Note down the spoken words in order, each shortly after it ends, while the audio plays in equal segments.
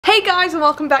Hey guys, and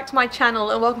welcome back to my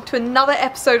channel, and welcome to another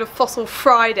episode of Fossil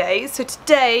Friday. So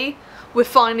today we're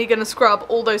finally going to scrub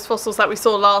all those fossils that we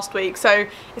saw last week. So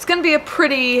it's going to be a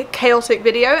pretty chaotic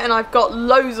video, and I've got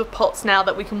loads of pots now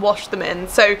that we can wash them in.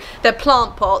 So they're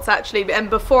plant pots actually, and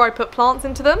before I put plants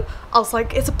into them I was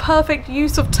like, it's a perfect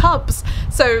use of tubs.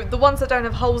 So the ones that don't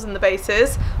have holes in the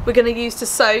bases we're going to use to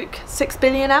soak 6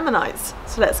 billion ammonites.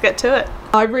 So let's get to it.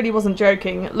 I really wasn't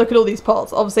joking. Look at all these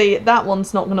pots. Obviously that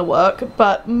one's not going to work,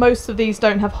 but most of these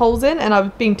don't have holes in, and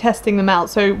I've been testing them out.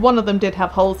 So one of them did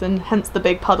have holes in, hence the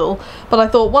big puddle. But I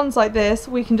thought ones like this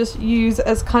we can just use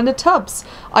as kind of tubs.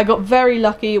 I got very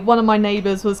lucky. One of my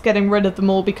neighbours was getting rid of them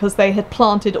all because they had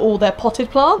planted all their potted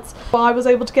plants. But I was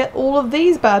able to get all of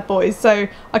these bad boys, so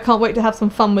I can't wait to have some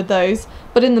fun with those.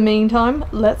 But in the meantime,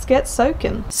 let's get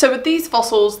soaking. So with these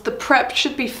fossils, the prep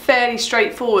should be fairly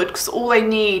straightforward because all they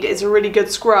need is a really good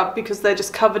scrub because they're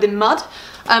just covered in mud.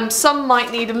 Some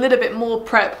might need a little bit more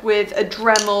prep with a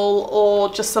Dremel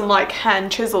or just some like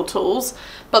hand chisel tools,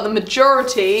 but the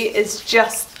majority is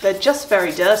they're just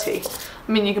very dirty.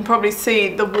 I mean, you can probably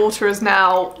see the water has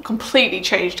now completely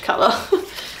changed colour.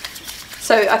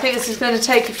 So I think this is going to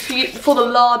take a few, for the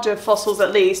larger fossils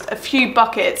at least, a few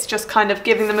buckets, just kind of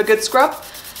giving them a good scrub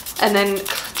and then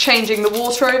changing the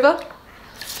water over.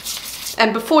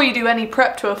 And before you do any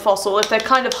prep to a fossil, if they're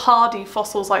kind of hardy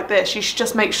fossils like this, you should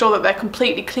just make sure that they're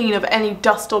completely clean of any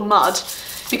dust or mud,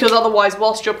 because otherwise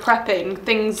whilst you're prepping,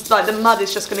 things like the mud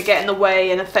is just going to get in the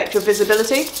way and affect your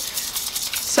visibility.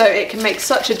 So it can make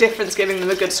such a difference giving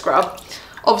them a good scrub.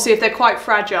 Obviously if they're quite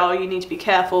fragile you need to be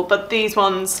careful, but these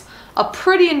ones are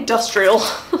pretty industrial.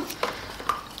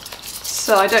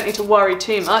 So I don't need to worry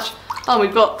too much. Oh,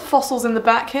 we've got fossils in the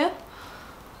back here.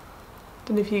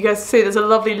 Don't know if you guys see, there's a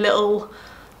lovely little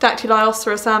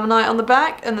Dactylosteros ammonite on the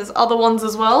back, and there's other ones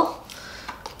as well.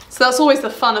 So that's always the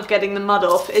fun of getting the mud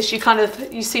off, is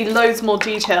you see loads more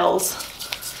details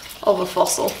of a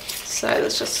fossil. So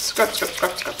let's just scrub, scrub,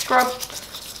 scrub, scrub, scrub.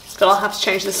 But I'll have to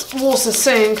change this water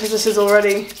soon because this is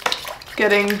already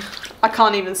getting, I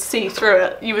can't even see through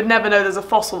it. You would never know there's a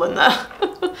fossil in there.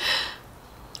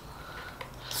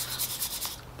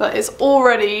 But it's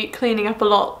already cleaning up a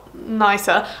lot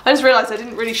nicer. I just realised I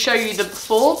didn't really show you the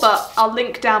before, but I'll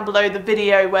link down below the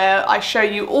video where I show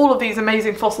you all of these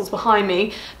amazing fossils behind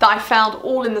me that I found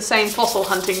all in the same fossil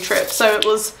hunting trip. So it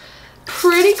was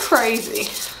pretty crazy.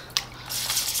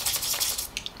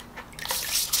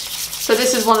 So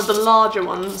this is one of the larger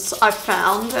ones I've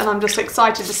found, and I'm just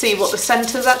excited to see what the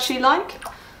centre's actually like.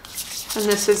 And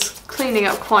this is cleaning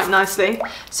up quite nicely.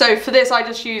 So for this I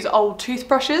just use old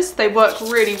toothbrushes. They work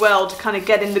really well to kind of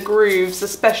get in the grooves,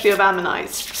 especially of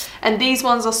ammonites. And these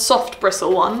ones are soft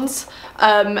bristle ones.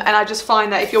 And I just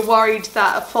find that if you're worried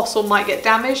that a fossil might get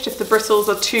damaged, if the bristles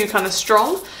are too kind of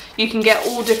strong, you can get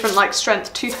all different like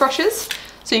strength toothbrushes.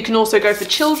 So you can also go for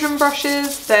children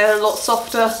brushes. They're a lot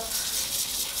softer.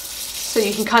 So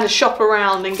you can kind of shop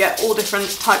around and get all different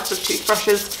types of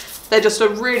toothbrushes. They're just a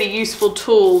really useful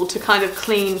tool to kind of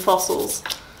clean fossils.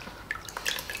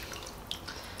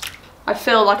 I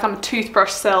feel like I'm a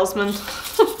toothbrush salesman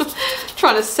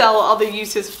trying to sell other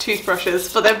uses of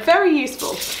toothbrushes, but they're very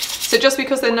useful. So just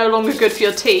because they're no longer good for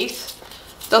your teeth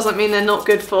doesn't mean they're not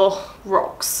good for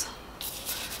rocks.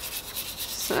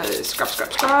 So scrub,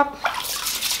 scrub, scrub.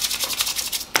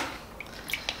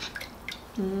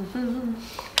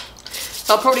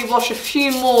 So I'll probably wash a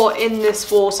few more in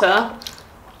this water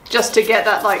just to get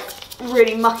that like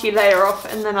really mucky layer off,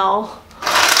 and then I'll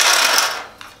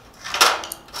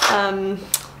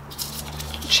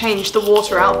change the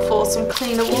water out for some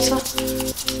cleaner water. So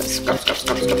scrub, scrub,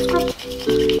 scrub, scrub,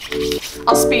 scrub.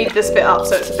 I'll speed this bit up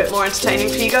so it's a bit more entertaining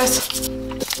for you guys.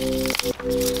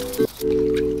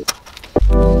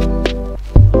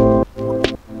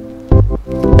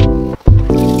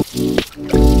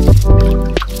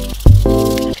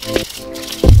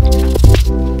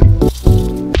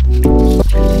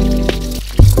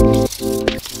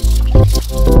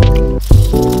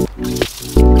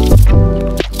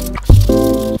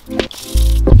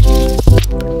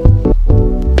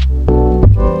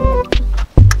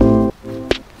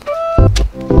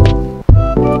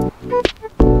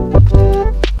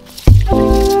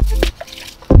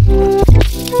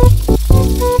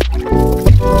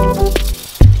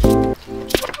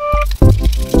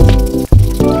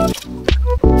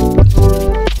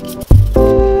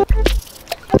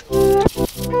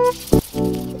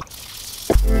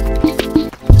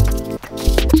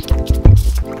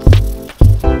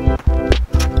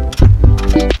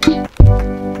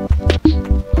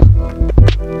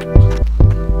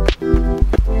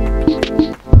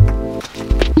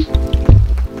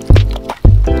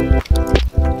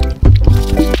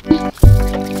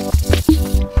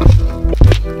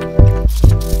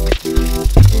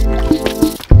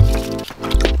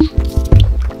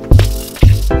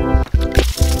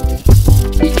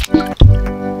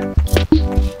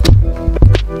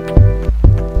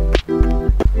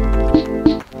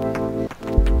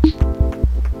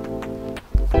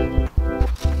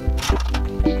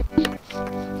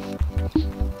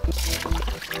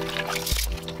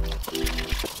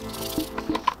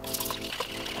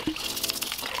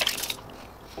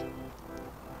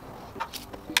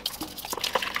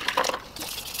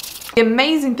 The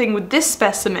amazing thing with this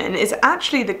specimen is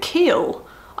actually the keel.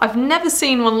 I've never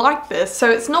seen one like this, so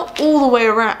it's not all the way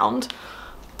around,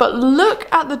 but look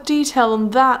at the detail on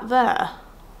that there.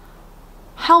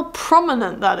 How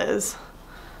prominent that is.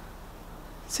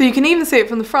 So you can even see it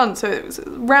from the front, so it's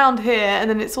round here and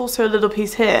then it's also a little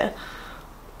piece here.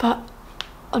 But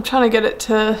I'm trying to get it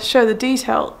to show the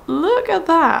detail. Look at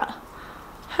that.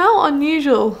 How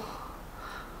unusual.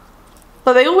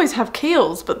 Well, they always have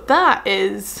keels, but that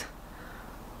is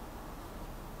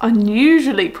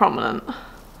unusually prominent.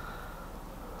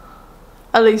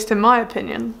 At least in my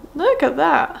opinion. Look at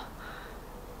that.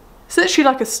 It's literally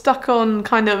like a stuck-on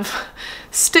kind of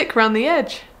stick around the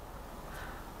edge.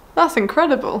 That's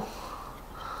incredible.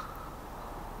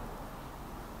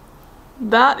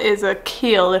 That is a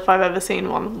keel if I've ever seen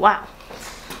one. Wow.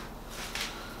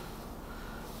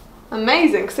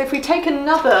 Amazing, because if we take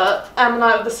another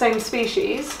ammonite of the same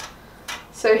species,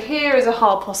 so here is a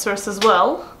Harpoceras as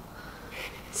well.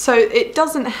 So it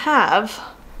doesn't have,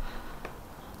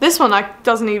 this one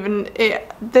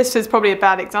this is probably a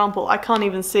bad example. I can't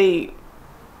even see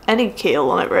any keel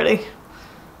on it really.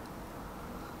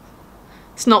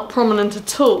 It's not prominent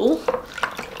at all.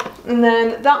 And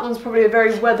then that one's probably a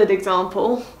very weathered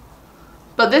example,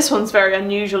 but this one's very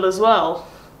unusual as well.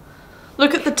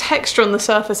 Look at the texture on the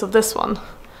surface of this one.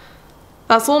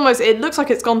 That's almost, it looks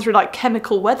like it's gone through like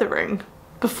chemical weathering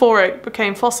before it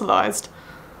became fossilized.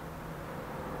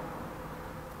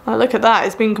 Oh, look at that,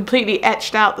 it's been completely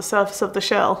etched out the surface of the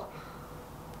shell.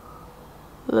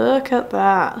 Look at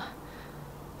that.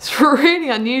 It's really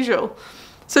unusual.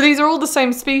 So these are all the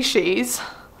same species,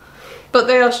 but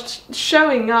they are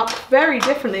showing up very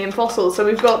differently in fossils. So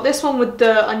we've got this one with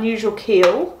the unusual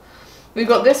keel. We've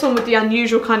got this one with the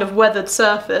unusual kind of weathered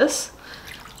surface.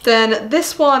 Then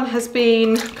this one has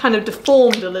been kind of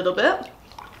deformed a little bit.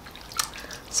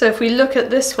 So if we look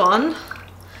at this one,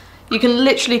 you can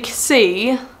literally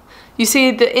see, you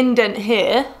see the indent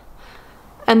here,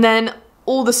 and then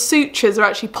all the sutures are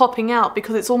actually popping out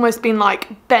because it's almost been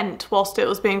like bent whilst it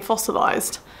was being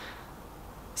fossilized.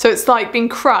 So it's like been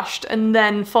crushed and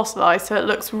then fossilized, so it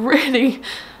looks really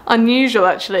unusual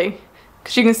actually.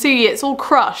 Because you can see it's all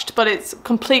crushed, but it's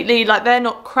completely, like they're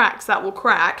not cracks that will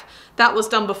crack. That was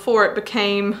done before it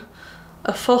became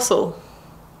a fossil.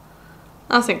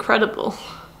 That's incredible.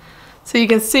 So you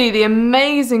can see the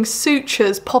amazing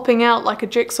sutures popping out like a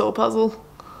jigsaw puzzle.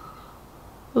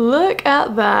 Look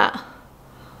at that.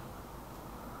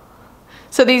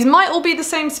 So these might all be the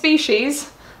same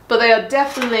species, but they are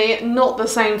definitely not the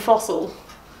same fossil.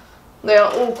 They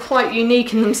are all quite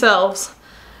unique in themselves.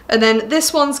 And then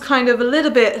this one's kind of a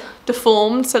little bit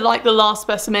deformed, so like the last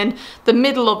specimen, the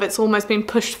middle of it's almost been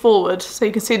pushed forward, so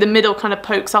you can see the middle kind of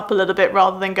pokes up a little bit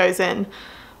rather than goes in.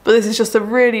 But this is just a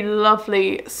really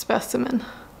lovely specimen.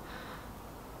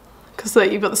 Because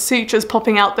you've got the sutures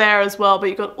popping out there as well, but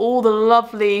you've got all the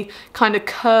lovely kind of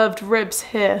curved ribs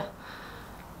here.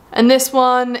 And this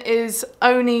one is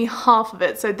only half of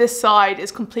it, so this side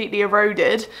is completely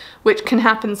eroded, which can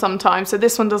happen sometimes. So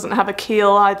this one doesn't have a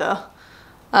keel either.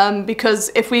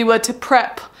 Because if we were to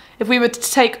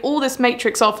take all this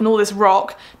matrix off and all this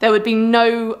rock, there would be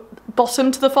no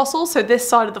bottom to the fossil, so this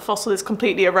side of the fossil is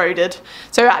completely eroded.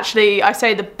 So actually, I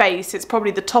say the base, it's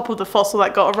probably the top of the fossil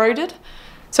that got eroded.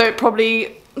 So it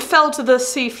probably fell to the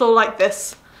seafloor like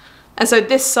this. And so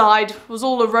this side was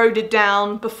all eroded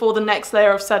down before the next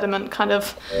layer of sediment kind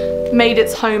of made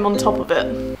its home on top of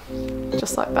it.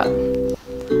 Just like that.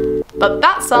 But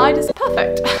that side is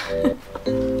perfect.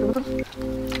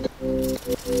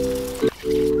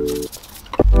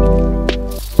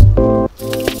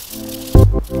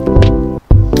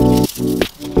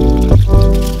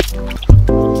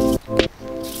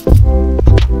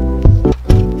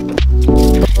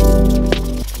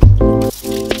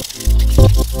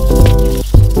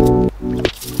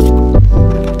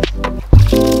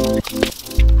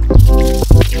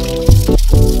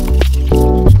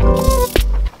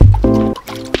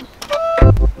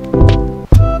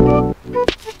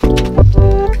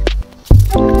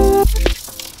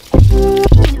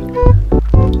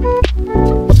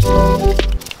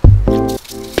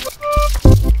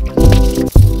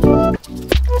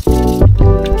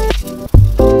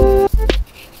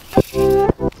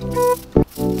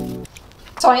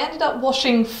 So I ended up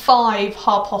washing 5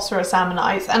 Harpoceras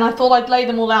ammonites, and I thought I'd lay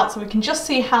them all out so we can just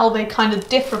see how they kind of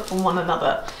differ from one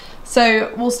another.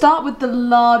 So we'll start with the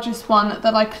largest one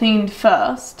that I cleaned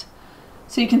first.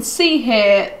 So you can see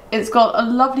here it's got a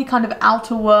lovely kind of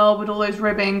outer whirl with all those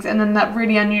ribbings, and then that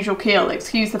really unusual keel.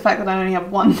 Excuse the fact that I only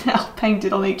have one now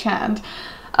painted on each hand.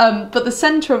 But the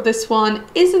center of this one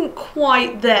isn't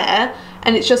quite there,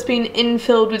 and it's just been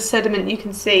infilled with sediment, you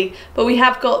can see. But we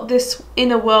have got this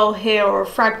inner whorl here, or a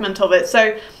fragment of it.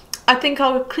 So I think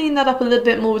I'll clean that up a little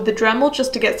bit more with the Dremel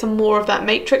just to get some more of that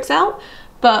matrix out.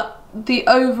 But the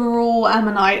overall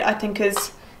ammonite I think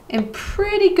is in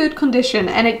pretty good condition,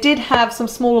 and it did have some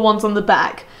smaller ones on the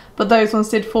back, but those ones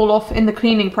did fall off in the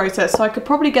cleaning process, so I could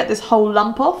probably get this whole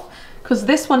lump off, because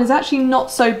this one is actually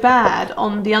not so bad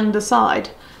on the underside.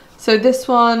 So this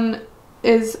one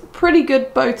is pretty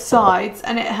good both sides,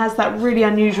 and it has that really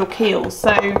unusual keel.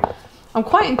 So I'm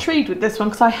quite intrigued with this one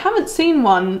because I haven't seen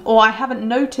one, or I haven't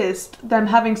noticed them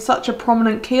having such a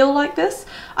prominent keel like this.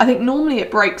 I think normally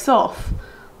it breaks off,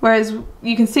 whereas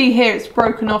you can see here it's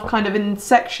broken off kind of in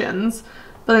sections,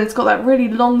 but then it's got that really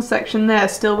long section there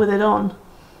still with it on,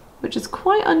 which is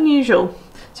quite unusual.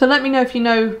 So let me know if you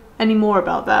know any more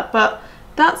about that. But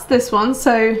that's this one,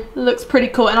 so it looks pretty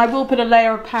cool, and I will put a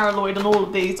layer of paraloid on all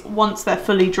of these once they're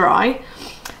fully dry.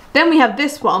 Then we have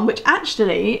this one, which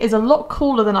actually is a lot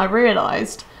cooler than I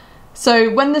realised.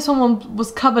 So when this one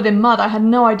was covered in mud, I had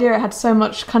no idea it had so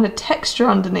much kind of texture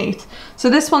underneath. So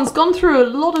this one's gone through a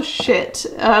lot of shit,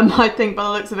 I think, by the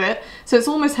looks of it. So it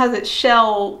almost has its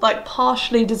shell like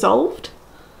partially dissolved.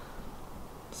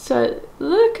 So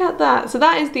look at that. So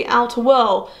that is the outer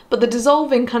whorl, but the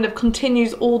dissolving kind of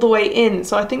continues all the way in.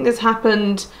 So I think this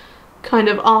happened kind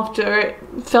of after it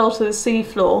fell to the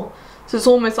seafloor. So it's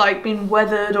almost like been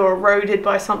weathered or eroded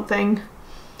by something.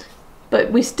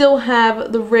 But we still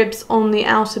have the ribs on the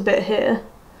outer bit here.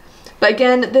 But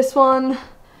again, this one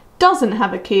doesn't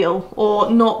have a keel,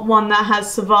 or not one that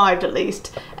has survived at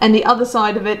least. And the other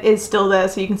side of it is still there,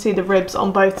 so you can see the ribs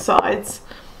on both sides.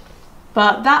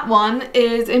 But that one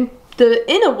is in, the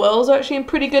inner whorls are actually in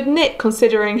pretty good nick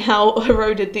considering how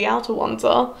eroded the outer ones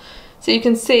are. So you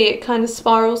can see it kind of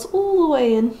spirals all the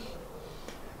way in.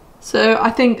 So I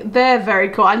think they're very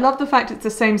cool. I love the fact it's the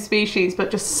same species,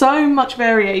 but just so much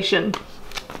variation.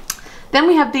 Then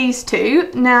we have these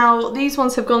two. Now these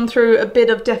ones have gone through a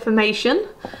bit of deformation.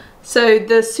 So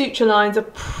the suture lines are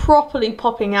properly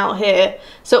popping out here.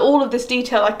 So all of this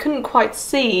detail I couldn't quite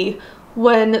see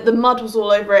when the mud was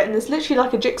all over it, and there's literally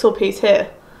like a jigsaw piece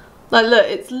here. Like look,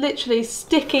 it's literally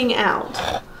sticking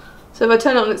out. So if I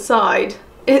turn it on its side,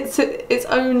 it's its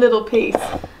own little piece.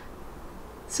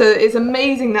 So it's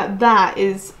amazing that that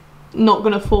is not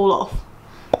going to fall off.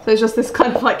 So it's just this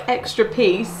kind of like extra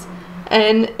piece,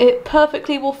 and it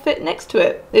perfectly will fit next to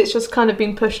it. It's just kind of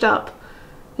been pushed up.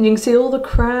 And you can see all the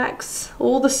cracks,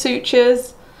 all the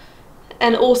sutures.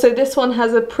 And also this one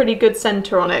has a pretty good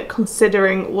center on it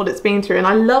considering what it's been through. And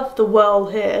I love the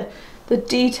whorl here. The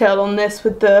detail on this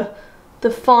with the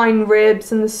fine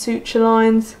ribs and the suture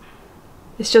lines.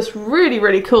 It's just really,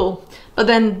 really cool. But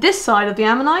then this side of the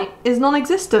ammonite is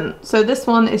non-existent. So this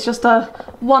one is just a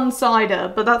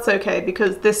one-sider, but that's okay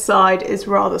because this side is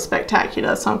rather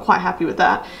spectacular, so I'm quite happy with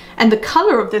that. And the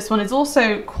color of this one is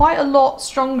also quite a lot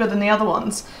stronger than the other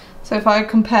ones. So if I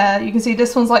compare, you can see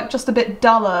this one's like just a bit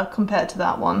duller compared to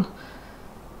that one.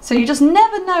 So you just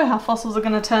never know how fossils are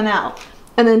going to turn out.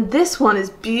 And then this one is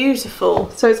beautiful.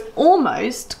 So it's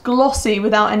almost glossy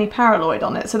without any paraloid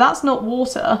on it. So that's not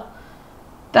water.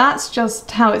 That's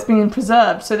just how it's being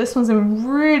preserved. So this one's in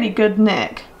really good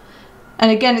nick.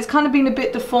 And again, it's kind of been a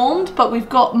bit deformed, but we've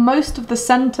got most of the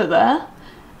center there.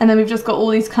 And then we've just got all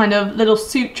these kind of little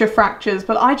suture fractures,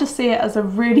 but I just see it as a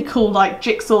really cool like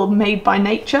jigsaw made by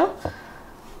nature.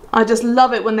 I just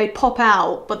love it when they pop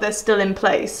out, but they're still in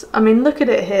place. I mean, look at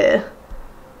it here.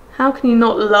 How can you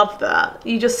not love that?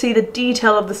 You just see the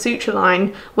detail of the suture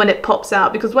line when it pops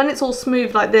out, because when it's all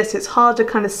smooth like this, it's hard to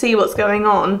kind of see what's going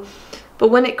on. But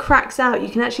when it cracks out, you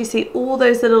can actually see all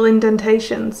those little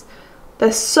indentations.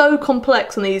 They're so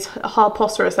complex on these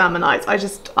Harpoceros ammonites.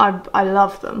 I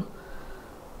love them.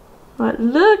 Right,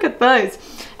 look at those.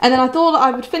 And then I thought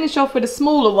I would finish off with a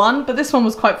smaller one, but this one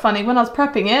was quite funny. When I was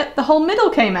prepping it, the whole middle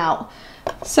came out.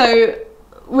 So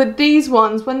with these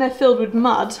ones, when they're filled with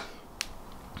mud,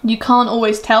 you can't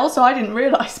always tell, so I didn't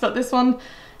realise, but this one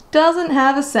doesn't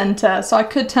have a centre, so I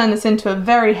could turn this into a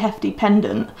very hefty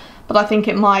pendant, but I think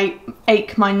it might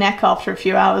ache my neck after a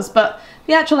few hours. But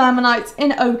the actual ammonite's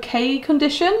in okay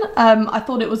condition. I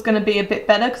thought it was going to be a bit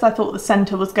better because I thought the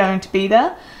centre was going to be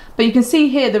there. But you can see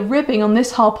here the ribbing on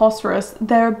this Harpoceros,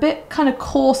 they're a bit kind of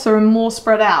coarser and more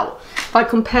spread out if I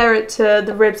compare it to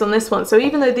the ribs on this one. So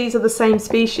even though these are the same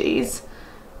species,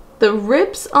 the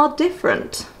ribs are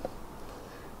different.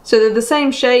 So they're the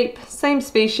same shape, same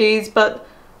species, but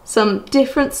some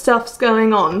different stuff's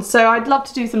going on. So I'd love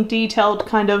to do some detailed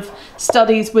kind of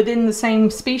studies within the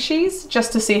same species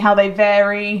just to see how they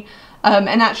vary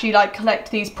and actually like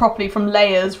collect these properly from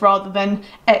layers rather than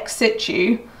ex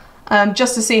situ,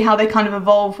 just to see how they kind of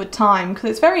evolve with time, because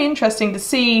it's very interesting to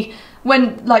see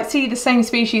when see the same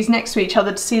species next to each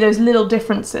other, to see those little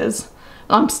differences.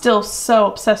 I'm still so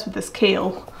obsessed with this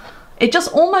keel. It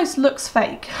just almost looks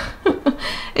fake.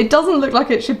 It doesn't look like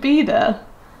it should be there.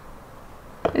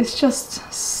 It's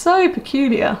just so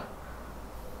peculiar.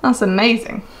 That's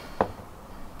amazing.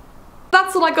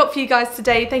 That's all I got for you guys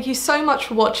today. Thank you so much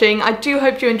for watching. I do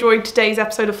hope you enjoyed today's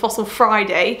episode of Fossil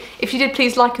Friday. If you did,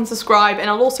 please like and subscribe, and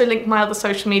I'll also link my other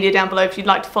social media down below if you'd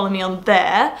like to follow me on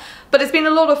there. But it's been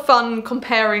a lot of fun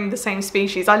comparing the same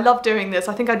species. I love doing this.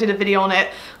 I think I did a video on it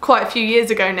quite a few years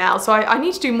ago now, so I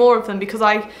need to do more of them because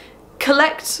I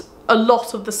collect a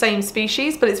lot of the same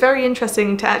species, but it's very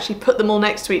interesting to actually put them all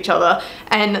next to each other,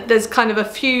 and there's kind of a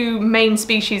few main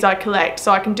species I collect,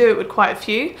 so I can do it with quite a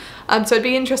few, so it'd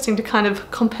be interesting to kind of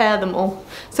compare them all,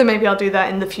 so maybe I'll do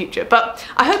that in the future. But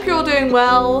I hope you're all doing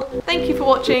well, thank you for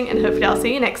watching, and hopefully I'll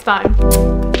see you next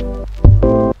time.